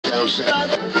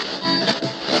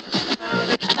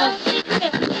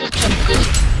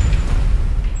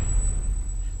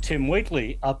Tim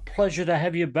Wheatley, a pleasure to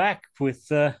have you back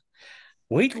with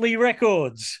Wheatley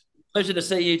Records. Pleasure to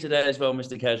see you today as well,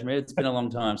 Mr. Cashmere. It's been a long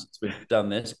time since we've done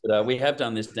this, but we have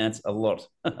done this dance a lot.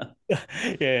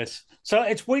 Yes. So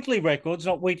it's Wheatley Records,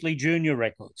 not Wheatley Junior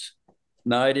Records.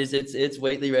 No, it is. It's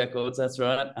Wheatley Records. That's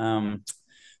right.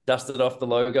 Dusted off the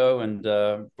logo and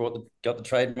got the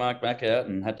trademark back out,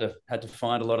 and had to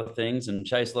find a lot of things and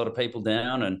chase a lot of people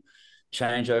down and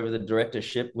change over the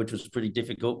directorship, which was pretty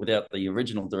difficult without the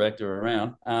original director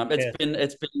around.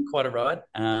 It's been quite a ride,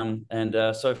 and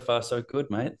so far so good,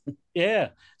 mate. Yeah.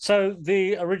 So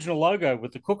the original logo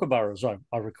with the kookaburras,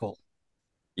 I recall.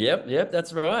 Yep,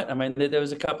 that's right. I mean, there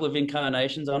was a couple of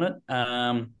incarnations on it,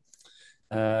 and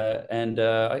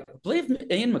I believe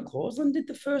Ian McLaughlin did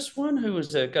the first one, who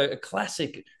was a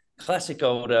classic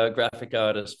old graphic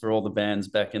artist for all the bands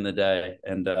back in the day,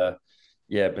 and.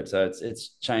 Yeah, but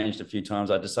it's changed a few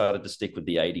times. I decided to stick with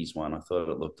the '80s one. I thought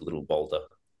it looked a little bolder.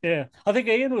 Yeah, I think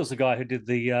Ian was the guy who did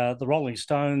the Rolling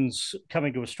Stones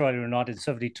coming to Australia in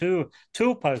 1972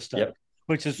 tour poster, Yep.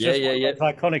 which is just one of those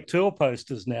iconic tour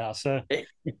posters now. So it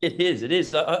is.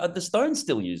 The Stones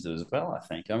still use it as well, I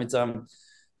think. I mean,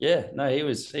 yeah, no, he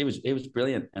was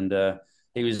brilliant, and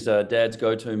he was Dad's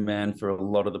go-to man for a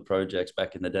lot of the projects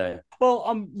back in the day. Well,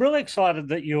 I'm really excited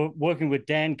that you're working with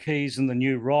Dan Keys and the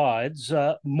New Rides.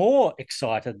 More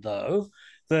excited, though,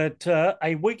 that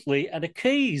a Wheatley and a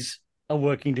Keys are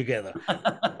working together.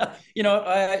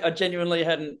 I genuinely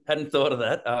hadn't thought of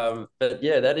that. But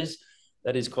yeah, that is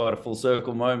quite a full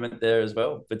circle moment there as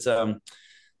well. But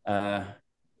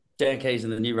Dan Keys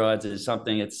and the New Rides is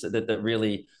something that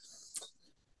really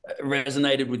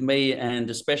resonated with me, and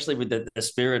especially with the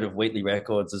spirit of Wheatley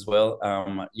Records as well.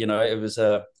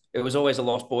 It was always a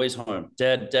lost boys' home.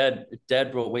 Dad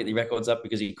brought Wheatley Records up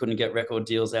because he couldn't get record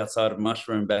deals outside of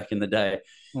Mushroom back in the day,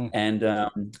 and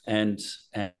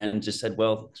just said,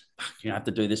 well, I have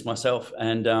to do this myself.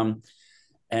 And I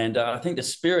think the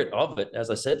spirit of it,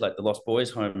 as I said, like the lost boys'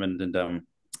 home,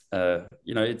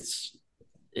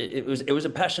 it was a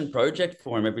passion project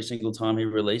for him every single time he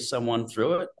released someone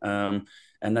through it.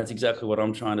 And that's exactly what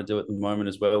I'm trying to do at the moment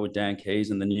as well with Dan Keys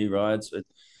and the New Rides.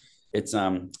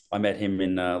 I met him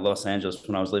in Los Angeles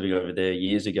when I was living over there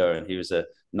years ago, and he was a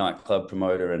nightclub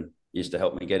promoter and used to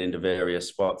help me get into various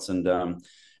spots. And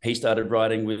he started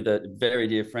writing with a very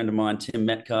dear friend of mine, Tim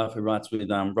Metcalf, who writes with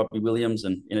Robbie Williams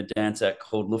and in a dance act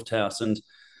called Lufthouse. And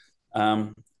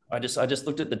I just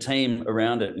looked at the team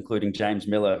around it, including James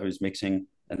Miller, who's mixing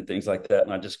and things like that,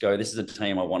 and I just go, this is a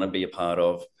team I want to be a part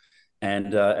of.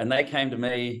 And they came to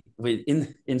me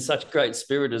in such great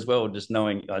spirit as well, just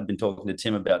knowing I'd been talking to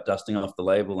Tim about dusting off the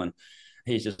label, and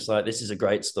he's just like, this is a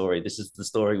great story. This is the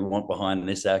story we want behind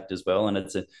this act as well. And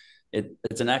it's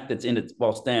an act that's in it.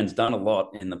 While Stan's done a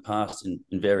lot in the past in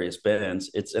various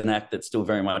bands, it's an act that's still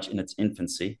very much in its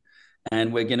infancy,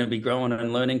 and we're going to be growing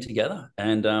and learning together.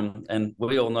 And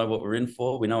we all know what we're in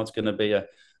for. We know it's going to be a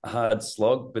hard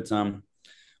slog, but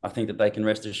I think that they can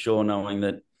rest assured knowing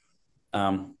that.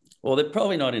 Well, they're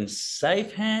probably not in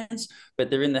safe hands, but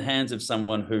they're in the hands of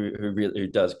someone who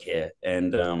does care.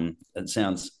 And it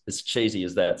sounds as cheesy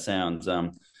as that sounds.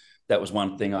 That was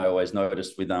one thing I always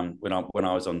noticed with when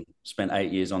I spent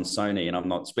 8 years on Sony, and I'm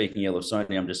not speaking ill of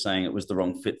Sony. I'm just saying it was the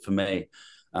wrong fit for me.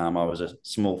 I was a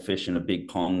small fish in a big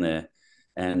pond there,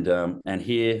 and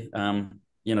here,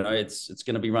 it's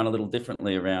going to be run a little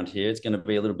differently around here. It's going to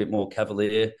be a little bit more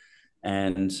cavalier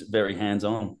and very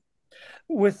hands-on.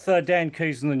 With Dan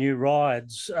Keys and the New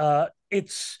Rides,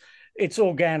 it's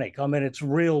organic. I mean, it's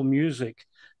real music,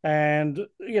 and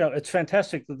it's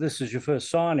fantastic that this is your first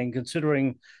signing,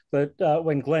 considering that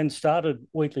when Glenn started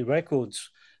Wheatley Records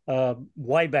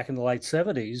way back in the late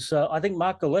 '70s, I think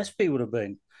Mark Gillespie would have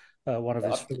been one of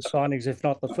his first signings, if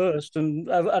not the first, and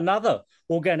another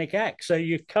organic act. So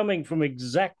you're coming from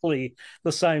exactly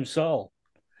the same soul.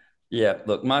 Yeah,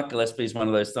 look, Mark Gillespie is one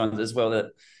of those songs as well that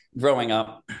growing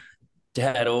up,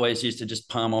 Dad always used to just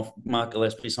palm off Mark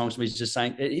Gillespie songs. He's just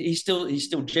saying he still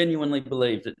genuinely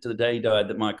believed that to the day he died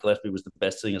that Mark Gillespie was the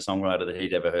best singer-songwriter that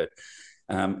he'd ever heard.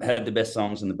 Had the best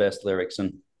songs and the best lyrics,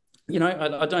 and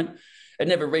it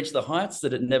never reached the heights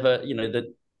that it never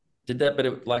that did that.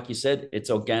 But like you said, it's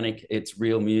organic, it's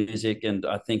real music, and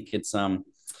I think it's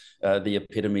the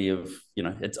epitome of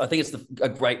I think it's a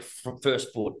great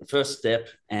first step,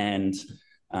 and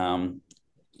I'm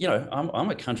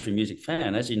a country music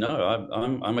fan, as you know.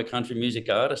 I'm a country music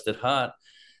artist at heart,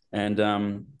 and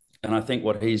I think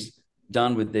what he's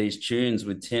done with these tunes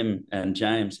with Tim and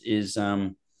James is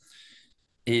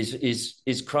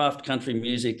is craft country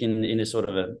music in a sort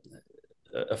of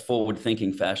a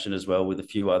forward-thinking fashion as well, with a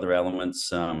few other elements.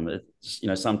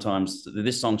 Sometimes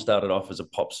this song started off as a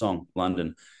pop song,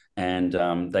 London, and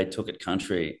they took it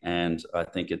country, and I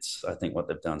think what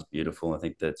they've done is beautiful. I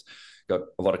think that's got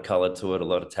a lot of color to it, a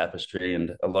lot of tapestry,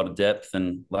 and a lot of depth.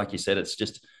 And like you said, it's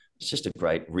just a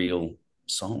great, real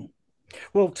song.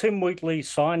 Will Tim Wheatley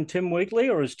sign Tim Wheatley,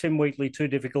 or is Tim Wheatley too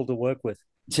difficult to work with?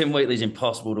 Tim Wheatley's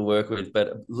impossible to work with,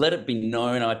 but let it be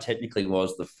known I technically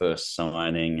was the first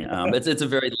signing. It's a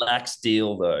very lax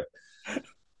deal, though.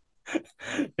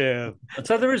 Yeah.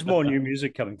 So there is more new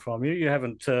music coming from you. You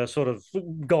haven't sort of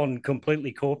gone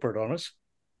completely corporate on us.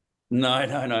 No,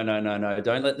 no, no, no, no, no.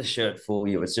 Don't let the shirt fool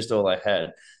you. It's just all I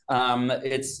had.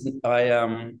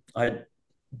 I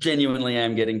genuinely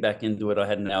am getting back into it. I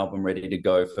had an album ready to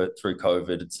go for through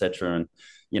COVID, etc.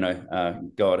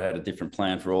 And God had a different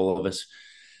plan for all of us.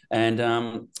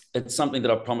 And it's something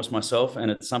that I promised myself, and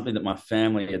it's something that my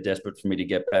family are desperate for me to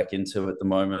get back into at the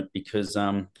moment, because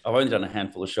I've only done a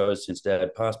handful of shows since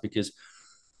Dad passed. Because,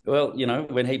 well,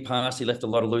 when he passed, he left a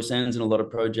lot of loose ends and a lot of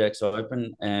projects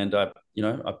open, and I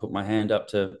put my hand up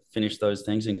to finish those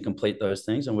things and complete those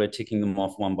things, and we're ticking them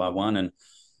off one by one.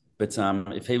 But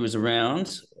if he was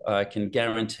around, I can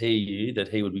guarantee you that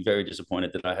he would be very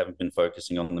disappointed that I haven't been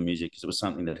focusing on the music, because it was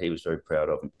something that he was very proud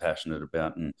of and passionate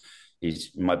about, and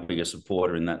he's my biggest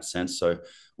supporter in that sense. So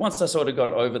once I sort of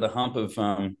got over the hump of,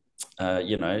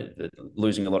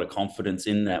 losing a lot of confidence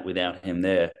in that without him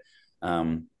there,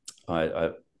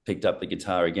 I picked up the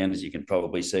guitar again, as you can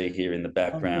probably see here in the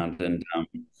background, and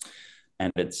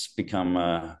it's become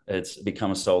a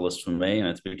solace for me, and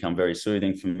it's become very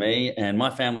soothing for me. And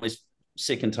my family's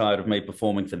sick and tired of me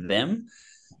performing for them,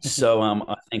 so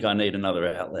I think I need another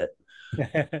outlet.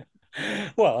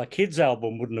 Well, a kid's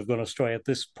album wouldn't have gone astray at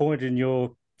this point in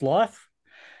your life.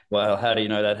 Well, how do you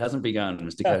know that hasn't begun,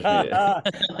 Mr.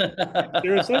 Cashmere?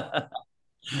 Seriously?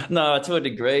 No, to a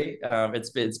degree.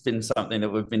 It's been something that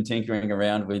we've been tinkering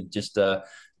around with, just for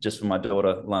my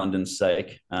daughter London's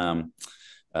sake.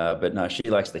 But no, she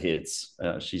likes the hits.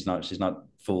 She's not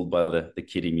fooled by the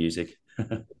kiddie music.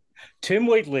 Tim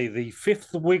Wheatley, the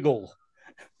fifth wiggle.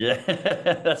 Yeah,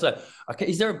 that's a okay.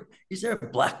 Is there a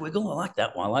black wiggle? I like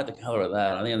that one. I like the color of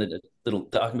that. I think the little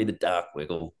dark can be the dark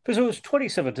wiggle. Because it was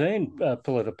 2017,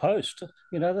 Pillar to Post.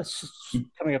 That's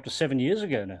coming up to 7 years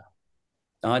ago now.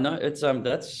 I know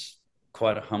that's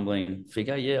quite a humbling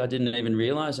figure. Yeah, I didn't even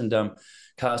realize. And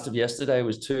Cast of Yesterday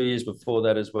was 2 years before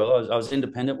that as well. I was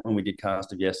independent when we did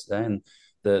Cast of Yesterday, and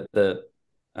the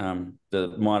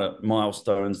minor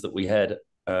milestones that we had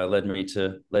led me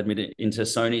into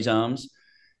Sony's arms.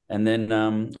 And then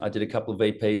I did a couple of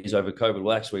EPs over COVID.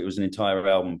 Well, actually, it was an entire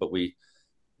album, but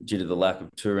due to the lack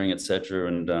of touring, etc.,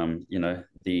 and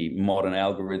the modern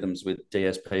algorithms with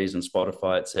DSPs and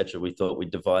Spotify, etc., we thought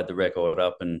we'd divide the record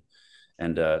up and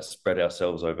spread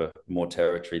ourselves over more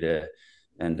territory there.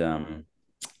 And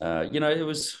it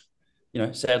was,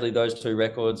 sadly, those two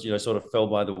records, sort of fell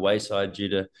by the wayside due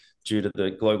to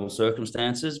the global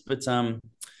circumstances. But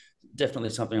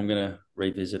definitely something I'm going to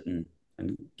revisit and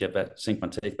get back, sink my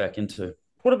teeth back into.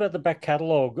 What about the back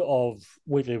catalogue of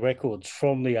Wheatley Records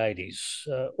from the 80s?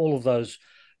 All of those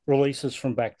releases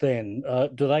from back then,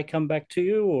 do they come back to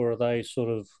you, or are they sort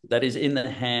of... That is in the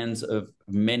hands of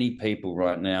many people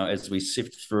right now as we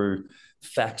sift through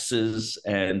faxes,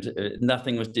 and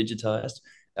nothing was digitized.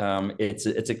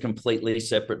 It's a completely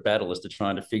separate battle as to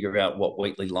trying to figure out what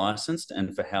Wheatley licensed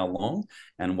and for how long,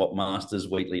 and what masters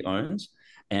Wheatley owns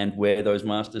and where those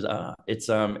masters are.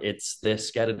 They're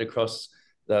scattered across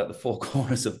the four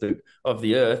corners of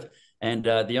the earth, and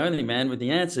the only man with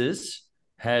the answers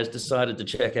has decided to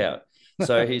check out.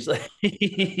 So he's like,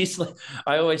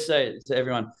 I always say to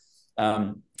everyone,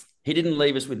 he didn't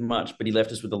leave us with much, but he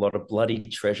left us with a lot of bloody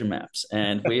treasure maps.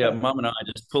 And Mum and I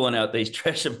are just pulling out these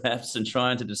treasure maps and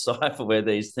trying to decipher where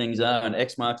these things are. And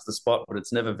X marks the spot, but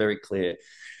it's never very clear.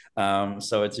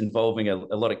 So it's involving a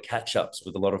lot of catch-ups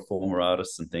with a lot of former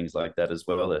artists and things like that as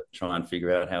well, to try and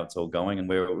figure out how it's all going and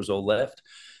where it was all left.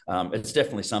 It's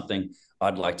definitely something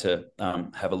I'd like to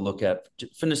have a look at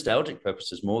for nostalgic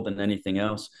purposes more than anything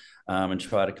else, and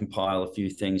try to compile a few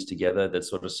things together that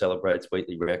sort of celebrates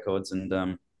Wheatley Records.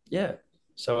 And yeah,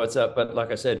 so it's up. But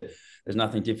like I said, there's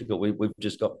nothing difficult. We've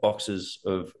just got boxes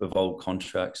of old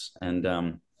contracts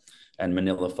and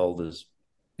manila folders.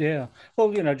 Yeah.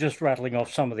 Well, just rattling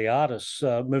off some of the artists,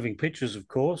 Moving Pictures, of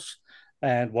course.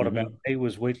 And What About Me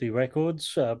was Wheatley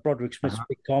Records, Broderick Smith's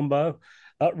Big Combo,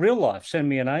 Real Life, Send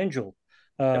Me an Angel,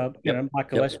 Mike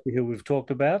Gillespie, who we've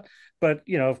talked about. But,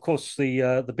 of course,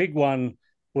 the big one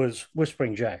was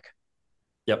Whispering Jack.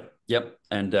 Yep.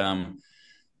 And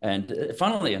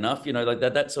funnily enough, like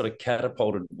that sort of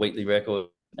catapulted Wheatley Records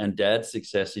and Dad's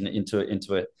success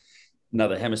into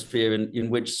another hemisphere in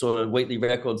which sort of Wheatley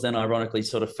Records then ironically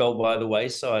sort of fell by the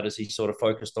wayside as he sort of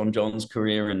focused on John's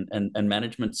career and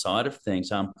management side of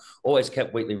things. Always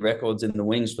kept Wheatley Records in the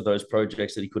wings for those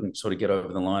projects that he couldn't sort of get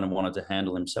over the line and wanted to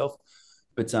handle himself.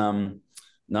 But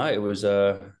no, it was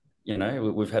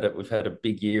we've had a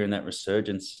big year in that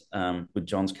resurgence with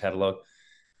John's catalog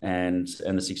and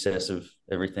the success of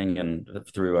everything, and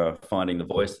through Finding the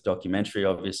Voice, the documentary,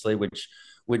 obviously, which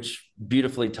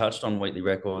beautifully touched on Wheatley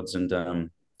Records. And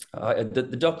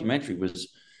the documentary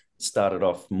started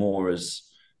off more as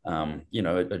a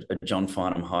John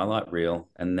Farnham highlight reel,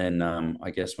 and then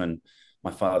I guess when my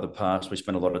father passed, we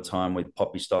spent a lot of time with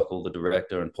Poppy Stockel, the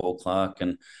director, and Paul Clark,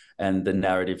 and the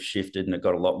narrative shifted and it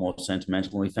got a lot more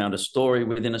sentimental. And we found a story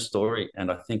within a story,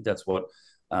 and I think that's what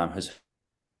has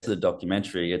the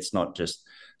documentary. It's not just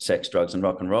sex, drugs, and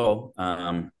rock and roll,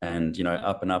 and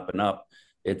up and up and up.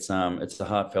 It's the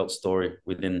heartfelt story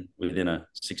within a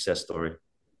success story.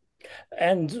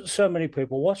 And so many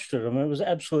people watched it. I mean, it was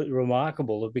absolutely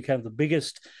remarkable. It became the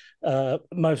biggest,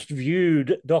 most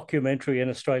viewed documentary in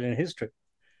Australian history.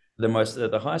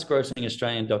 The highest grossing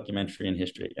Australian documentary in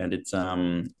history, and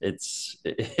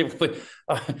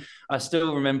I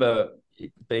still remember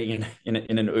being in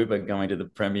an Uber going to the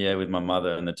premiere with my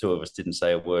mother, and the two of us didn't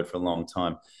say a word for a long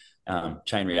time.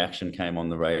 Chain Reaction came on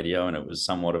the radio, and it was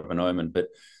somewhat of an omen. But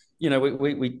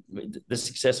the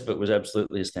success of it was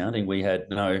absolutely astounding. We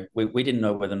didn't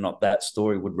know whether or not that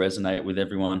story would resonate with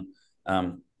everyone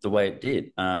the way it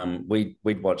did.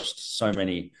 We'd watched so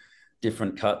many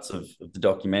different cuts of the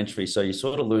documentary, so you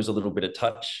sort of lose a little bit of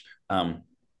touch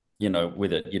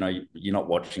with it. You're not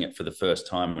watching it for the first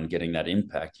time and getting that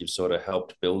impact. You've sort of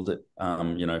helped build it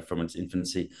from its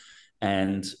infancy.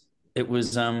 And it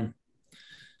was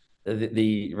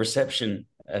the reception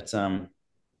at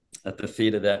the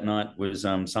theatre that night was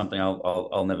something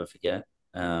I'll never forget.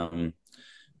 And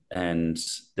then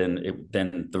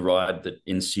the ride that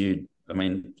ensued. I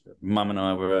mean, Mum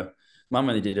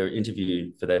only did her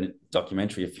interview for that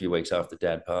documentary a few weeks after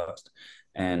Dad passed,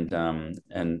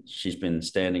 and she's been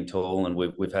standing tall, and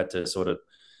we've had to sort of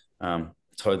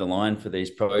toe the line for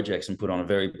these projects and put on a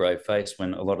very brave face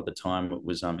when a lot of the time it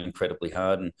was incredibly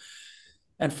hard.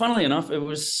 And funnily enough, it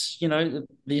was, the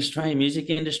Australian music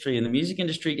industry, and the music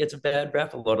industry gets a bad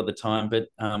rap a lot of the time, but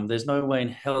there's no way in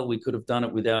hell we could have done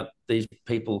it without these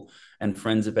people and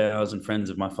friends of ours and friends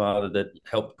of my father that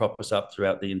helped prop us up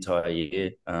throughout the entire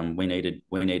year. We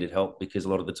needed help because a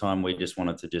lot of the time we just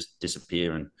wanted to just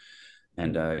disappear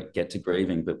and get to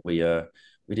grieving, but we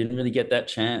didn't really get that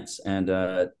chance. And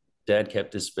Dad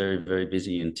kept us very, very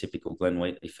busy in typical Glenn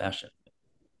Wheatley fashion.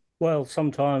 Well,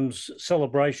 sometimes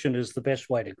celebration is the best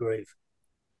way to grieve.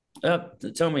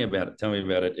 Tell me about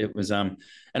it. It was and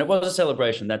it was a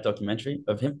celebration, that documentary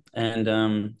of him, and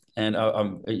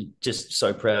I'm just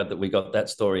so proud that we got that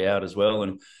story out as well.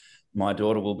 And my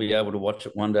daughter will be able to watch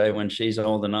it one day when she's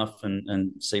old enough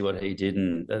and see what he did,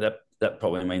 and that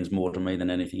probably means more to me than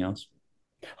anything else.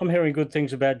 I'm hearing good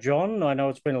things about John. I know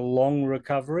it's been a long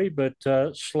recovery, but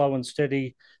slow and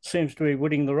steady seems to be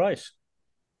winning the race.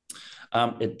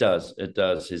 It does.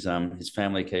 His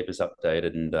family keep us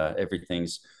updated, and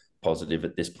everything's positive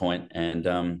at this point.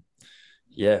 And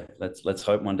let's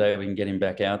hope one day we can get him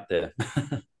back out there.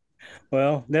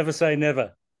 Well, never say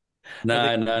never.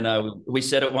 No. We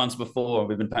said it once before.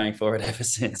 We've been paying for it ever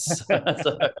since.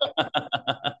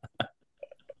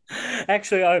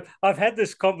 Actually, I've had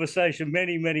this conversation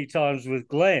many, many times with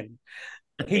Glenn.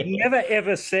 He never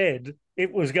ever said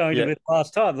it was going to be the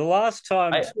last time. The last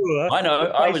time tour. I know.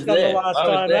 I was there. The last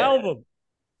time album.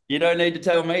 You don't need to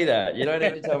tell me that.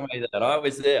 I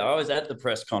was there. I was at the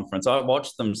press conference. I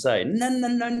watched them say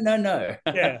no.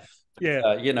 Yeah.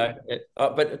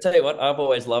 But I tell you what, I've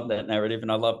always loved that narrative,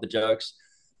 and I love the jokes.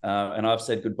 And I've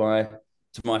said goodbye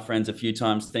to my friends a few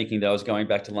times, thinking that I was going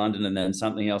back to London, and then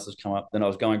something else has come up. Then I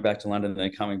was going back to London, and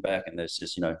then coming back, and there's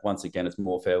just once again, it's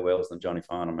more farewells than Johnny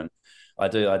Farnham, and I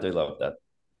do love that.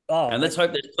 Oh, and let's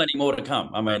hope there's plenty more to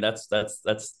come. I mean, that's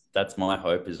my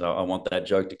hope. Is I want that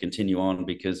joke to continue on,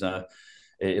 because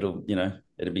it'll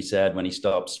be sad when he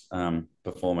stops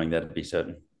performing. That'd be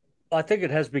certain. I think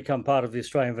it has become part of the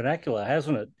Australian vernacular,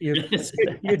 hasn't it?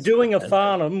 You're doing a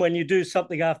Farnham when you do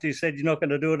something after you said you're not going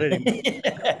to do it anymore.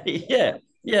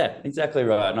 Yeah, exactly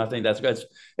right. And I think that's great.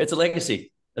 It's a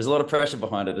legacy. There's a lot of pressure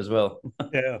behind it as well.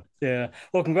 Yeah.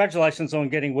 Well, congratulations on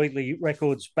getting Wheatley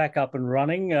Records back up and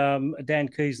running. Dan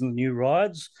Keys and the New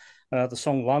Rides, the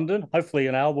song London, hopefully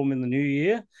an album in the new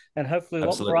year, and hopefully a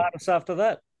lot more artists after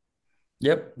that.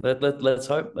 Yep. Let's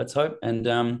hope.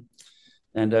 And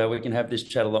and we can have this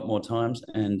chat a lot more times,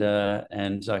 and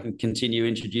I can continue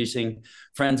introducing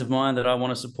friends of mine that I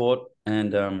want to support.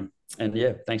 And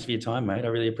yeah, thanks for your time, mate. I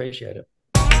really appreciate it.